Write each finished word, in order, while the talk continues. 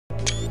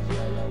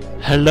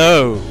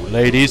Hello,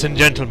 ladies and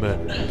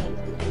gentlemen.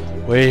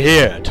 We're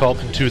here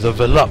talking to the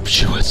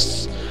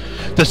voluptuous,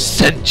 the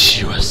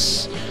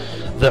sensuous,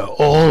 the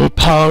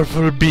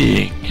all-powerful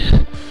being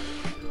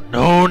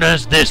known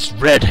as this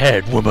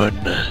red-haired woman.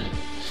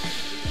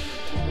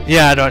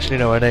 Yeah, I don't actually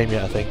know her name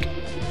yet, I think.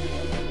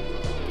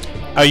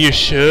 Are you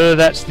sure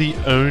that's the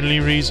only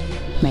reason?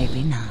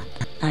 Maybe not.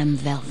 I'm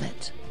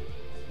Velvet.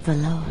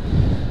 Velour.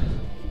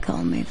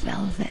 Call me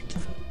Velvet.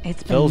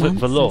 It's been Velvet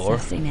months Velour?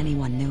 since I've seen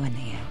anyone new in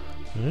here.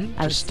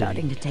 I was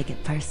starting to take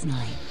it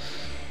personally.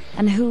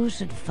 And who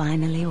should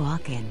finally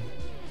walk in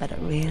but a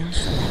real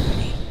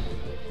celebrity?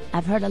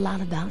 I've heard a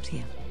lot about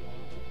you.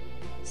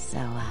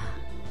 So,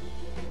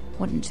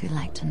 wouldn't you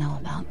like to know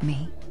about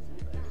me?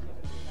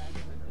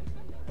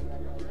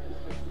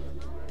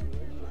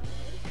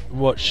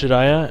 What should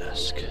I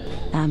ask?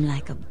 I'm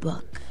like a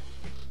book.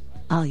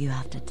 All you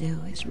have to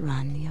do is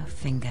run your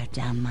finger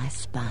down my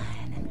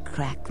spine and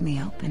crack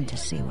me open to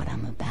see what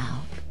I'm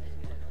about.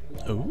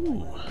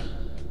 Ooh.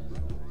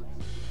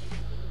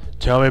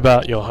 Tell me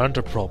about your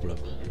hunter problem.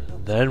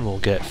 Then we'll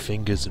get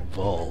fingers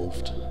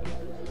involved.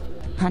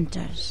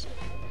 Hunters.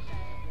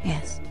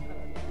 Yes.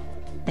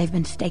 They've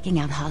been staking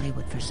out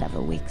Hollywood for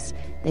several weeks.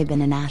 They've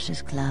been in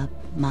Ash's club,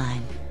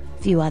 mine,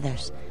 a few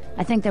others.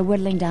 I think they're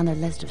whittling down their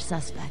list of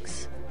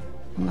suspects.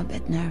 I'm a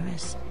bit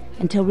nervous.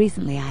 Until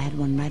recently, I had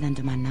one right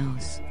under my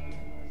nose.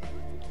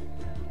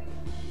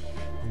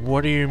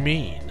 What do you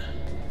mean?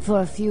 For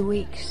a few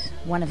weeks,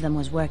 one of them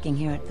was working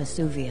here at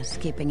Vesuvius,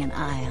 keeping an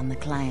eye on the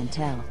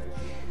clientele.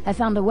 I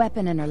found a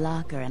weapon in her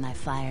locker and I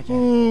fired her.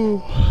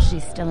 Ooh.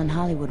 She's still in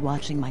Hollywood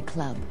watching my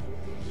club.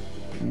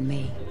 And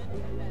me.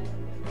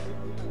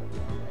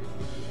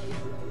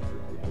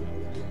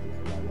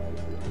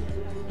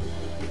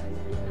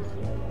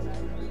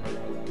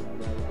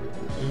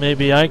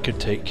 Maybe I could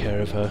take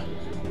care of her.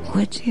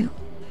 Would you?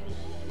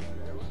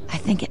 I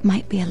think it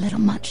might be a little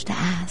much to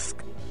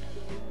ask.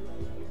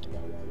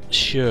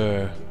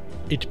 Sure.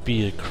 It'd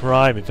be a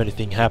crime if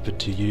anything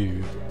happened to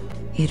you.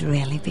 You'd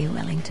really be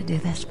willing to do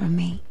this for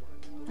me?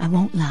 I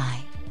won't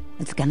lie.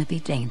 It's gonna be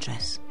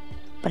dangerous.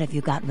 But if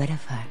you got rid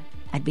of her,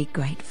 I'd be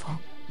grateful.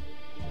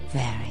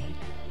 Very,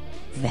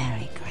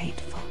 very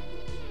grateful.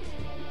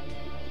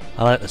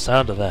 I like the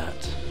sound of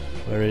that.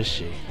 Where is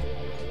she?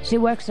 She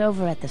works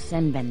over at the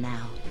sin bin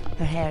now.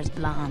 Her hair's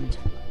blonde.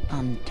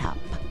 On top.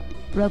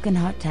 Broken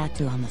heart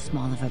tattoo on the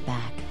small of her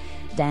back.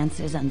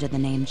 Dances under the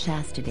name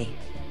Chastity.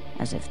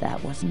 As if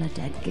that wasn't a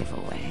dead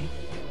giveaway.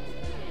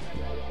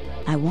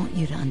 I want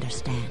you to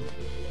understand.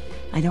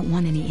 I don't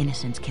want any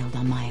innocents killed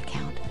on my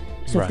account.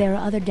 So Right. if there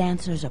are other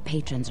dancers or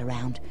patrons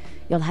around,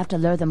 you'll have to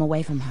lure them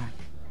away from her.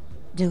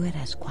 Do it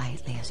as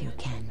quietly as you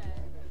can.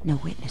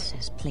 No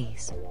witnesses,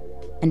 please.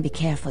 And be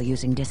careful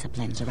using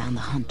disciplines around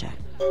the hunter.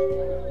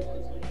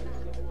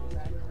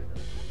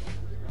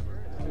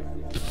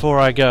 Before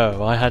I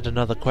go, I had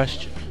another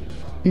question.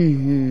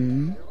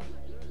 Mm-hmm.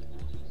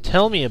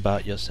 Tell me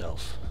about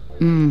yourself.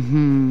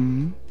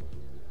 Mm-hmm.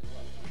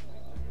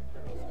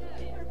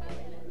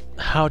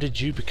 How did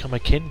you become a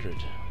kindred?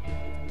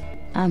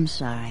 I'm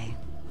sorry.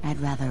 I'd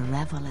rather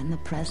revel in the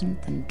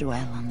present than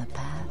dwell on the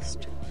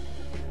past.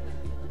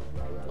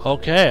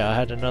 Okay, I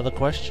had another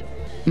question.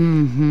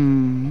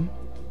 Mm-hmm.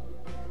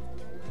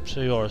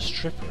 So you're a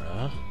stripper,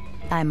 huh?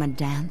 I'm a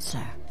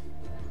dancer.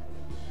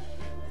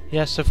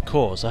 Yes, of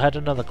course. I had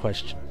another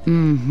question.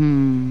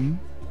 Mm-hmm.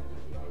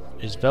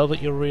 Is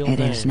Velvet your real name?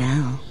 It is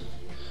now.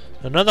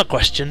 Another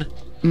question.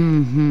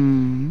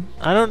 Mm-hmm.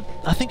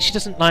 I think she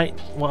doesn't like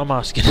what I'm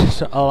asking,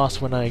 so I'll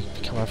ask when I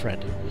become her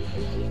friend.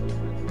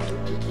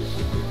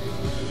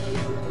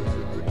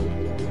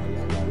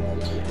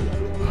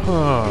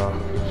 Huh.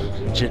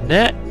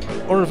 Jeanette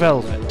or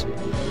Velvet?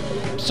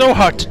 So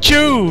hard to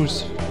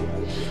choose!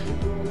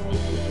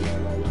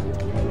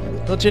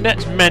 Well,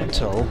 Jeanette's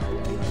mental.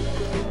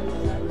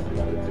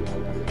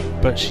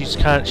 But she's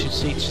kind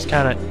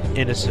of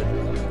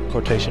innocent.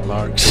 Quotation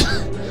marks.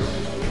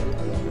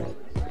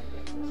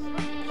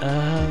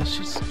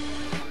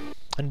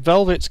 And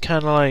Velvet's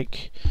kind of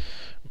like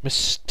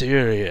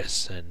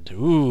mysterious and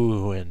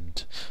ooh,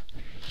 and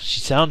she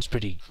sounds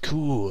pretty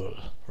cool,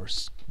 or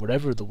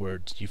whatever the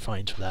words you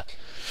find for that.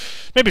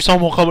 Maybe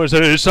someone will come and say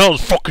it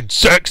sounds fucking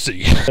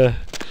sexy. The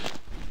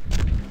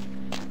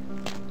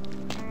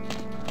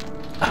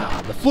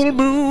full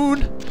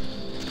moon.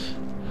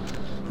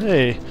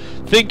 Hey,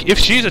 think if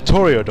she's a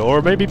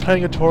Toreador, maybe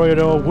playing a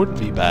Toreador wouldn't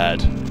be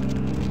bad.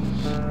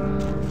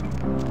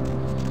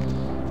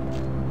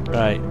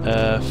 Right,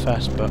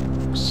 fast bucks.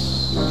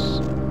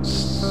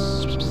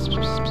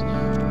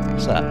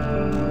 What's that?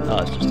 Oh,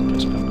 it's just a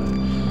postcard.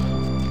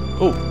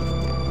 Oh,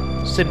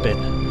 sin bin.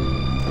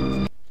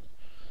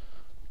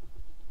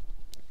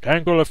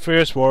 Gangrel of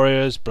fierce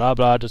warriors, blah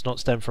blah, does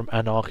not stem from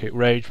anarchic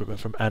rage, but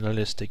from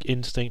animalistic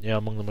instinct. They are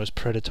among the most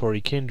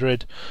predatory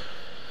kindred.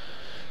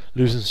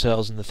 Lose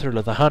themselves in the thrill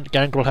of the hunt.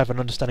 Gangrel have an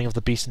understanding of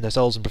the beast in their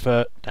souls and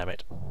prefer... Damn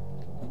it.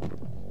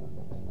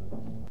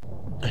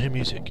 I hear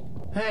music.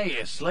 Hey,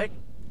 you slick.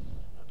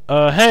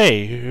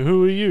 Hey,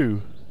 who are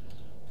you?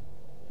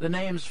 The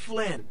name's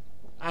Flynn.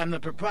 I'm the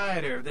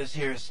proprietor of this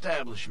here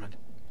establishment.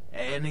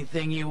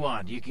 Anything you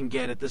want, you can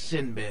get at the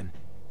sin bin.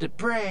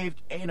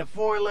 Depraved ain't a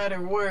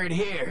four-letter word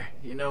here.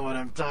 You know what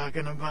I'm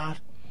talking about?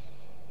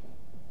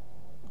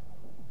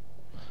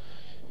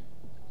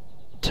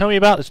 Tell me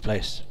about this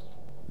place.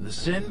 The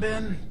sin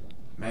bin?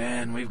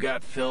 Man, we've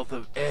got filth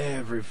of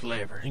every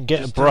flavor. And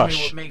get Just a brush.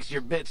 Tell me what makes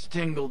your bits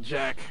tingle,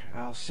 Jack.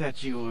 I'll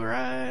set you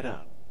right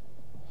up.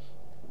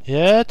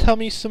 Yeah, tell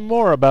me some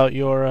more about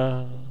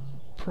your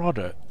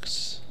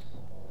products.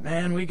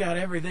 Man, we got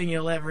everything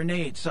you'll ever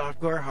need.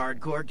 Softcore,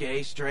 hardcore,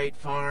 gay, straight,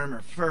 farm,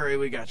 or furry.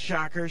 We got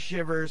shockers,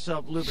 shivers,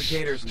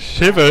 self-lubricators, and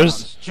Shivers?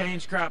 strap-ons.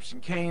 Change crops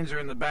and canes are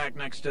in the back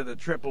next to the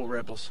triple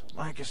ripples.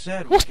 Like I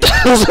said, we What the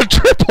hell's a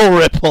triple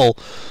ripple?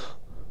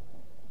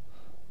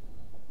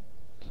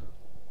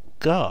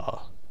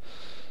 God.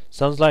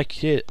 Sounds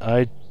like it.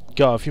 I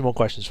got a few more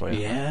questions for you.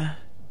 Yeah?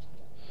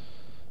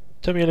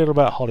 Tell me a little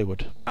about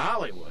Hollywood.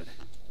 Hollywood?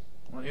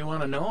 What do you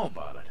want to know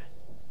about it?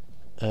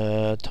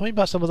 Tell me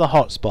about some of the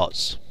hot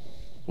spots.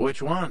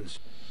 Which ones?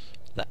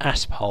 The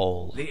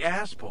asshole. The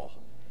Asphole.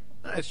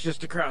 It's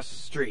just across the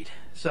street.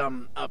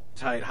 Some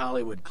uptight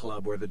Hollywood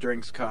club where the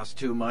drinks cost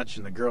too much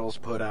and the girls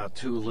put out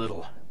too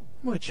little.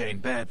 Which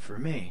ain't bad for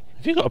me.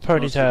 If you got a Most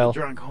of the ponytail,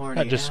 drunk, horny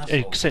that just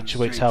assholes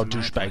accentuates come how straight to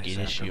my douchebaggy place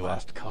this after you are.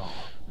 last call.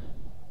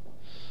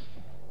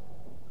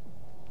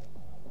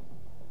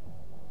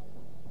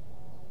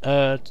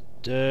 I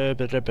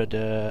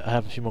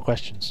have a few more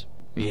questions.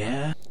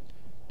 Yeah?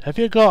 Have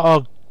you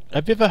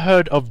ever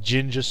heard of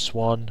Ginger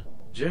Swan?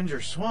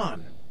 Ginger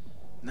Swan?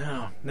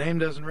 No, name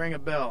doesn't ring a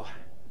bell.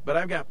 But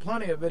I've got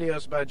plenty of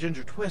videos by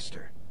Ginger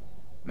Twister.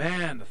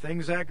 Man, the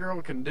things that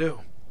girl can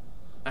do.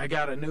 I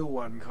got a new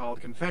one called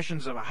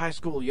Confessions of a High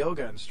School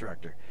Yoga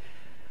Instructor.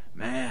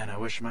 Man, I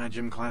wish my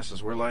gym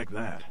classes were like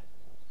that.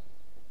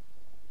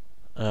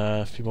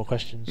 A few more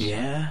questions.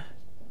 Yeah?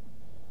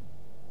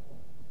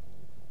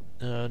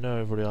 No,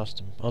 I've already asked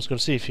him. I was going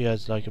to see if he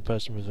has like a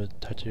person with a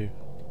tattoo.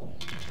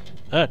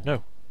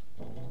 No.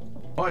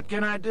 What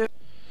can I do?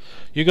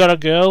 You got a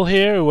girl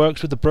here who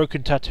works with a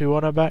broken tattoo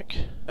on her back?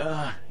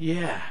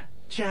 Yeah.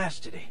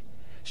 Chastity.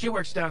 She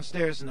works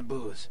downstairs in the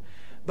booths.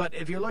 But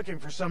if you're looking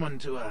for someone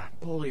to,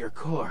 pull your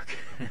cork,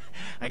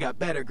 I got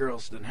better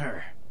girls than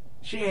her.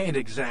 She ain't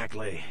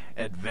exactly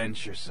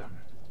adventuresome.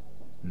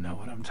 Know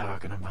what I'm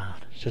talking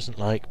about? She doesn't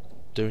like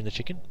doing the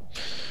chicken?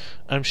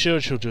 I'm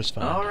sure she'll just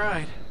fine.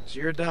 Alright, it's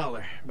your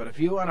dollar. But if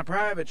you want a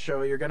private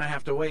show, you're gonna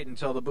have to wait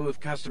until the booth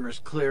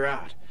customers clear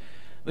out.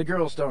 The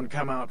girls don't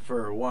come out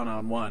for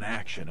one-on-one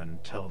action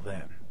until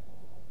then.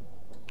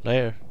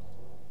 Later.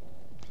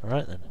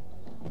 Alright then.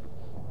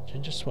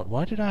 Ginger Swan.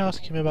 Why did I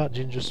ask him about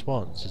Ginger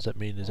Swans? Does that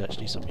mean there's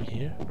actually something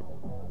here?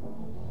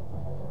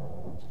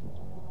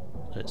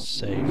 Let's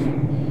save.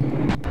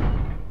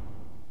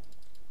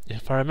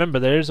 If I remember,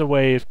 there is a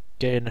way of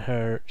getting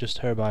her, just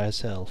her by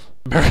herself.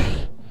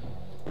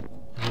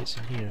 It's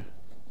in here.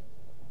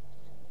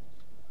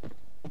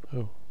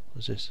 Oh,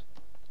 what's this?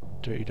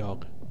 Dirty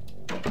dog.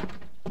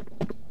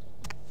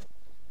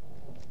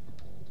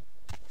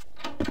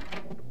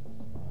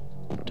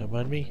 Don't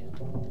mind me.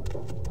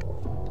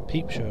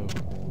 Peep show.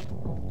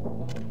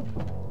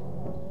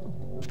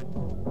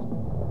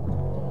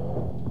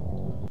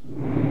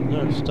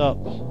 No, stop.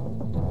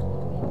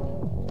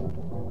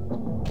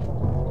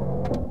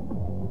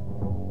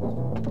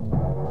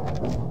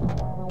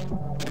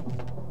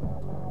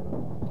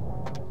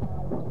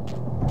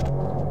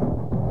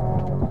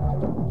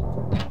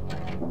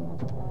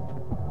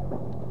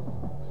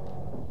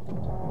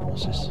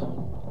 What's this?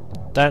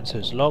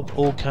 Dancers, log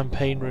all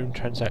campaign room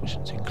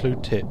transactions,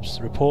 include tips.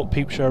 Report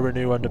peep show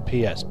renew under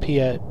PS.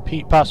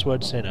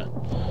 Password sinner.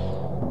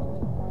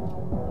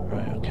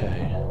 Right,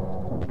 okay.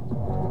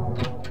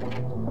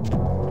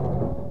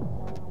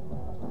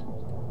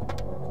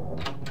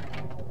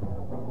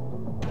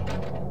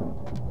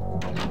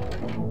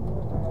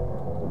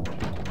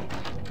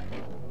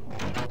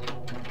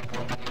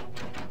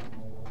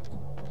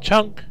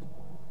 Chunk!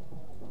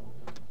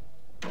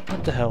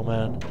 What the hell,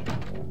 man?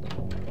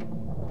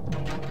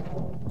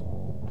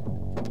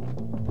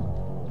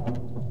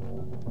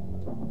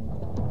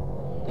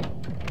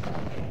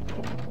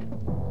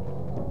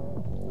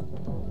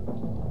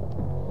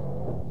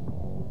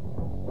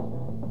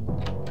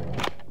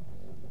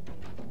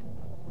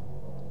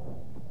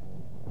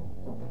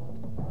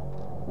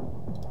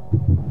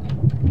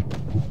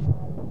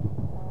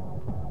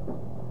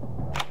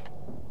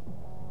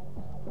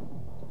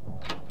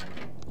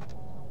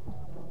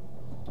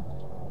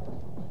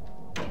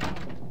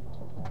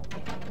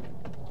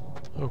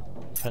 Oh,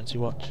 fancy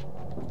watch.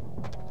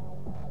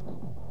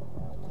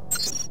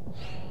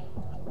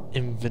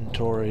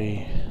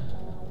 Inventory.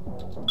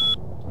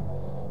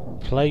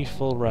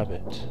 Playful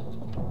rabbit.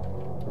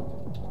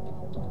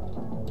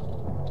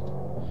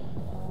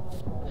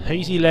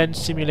 Hazy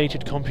lens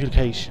simulated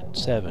complication.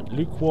 7.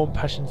 Lukewarm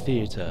passion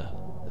theatre.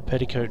 The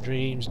petticoat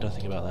dreams.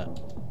 Nothing about that.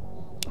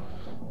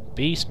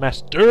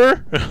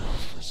 Beastmaster.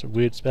 That's a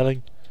weird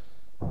spelling.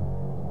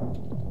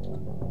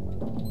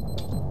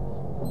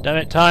 Damn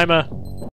it, timer.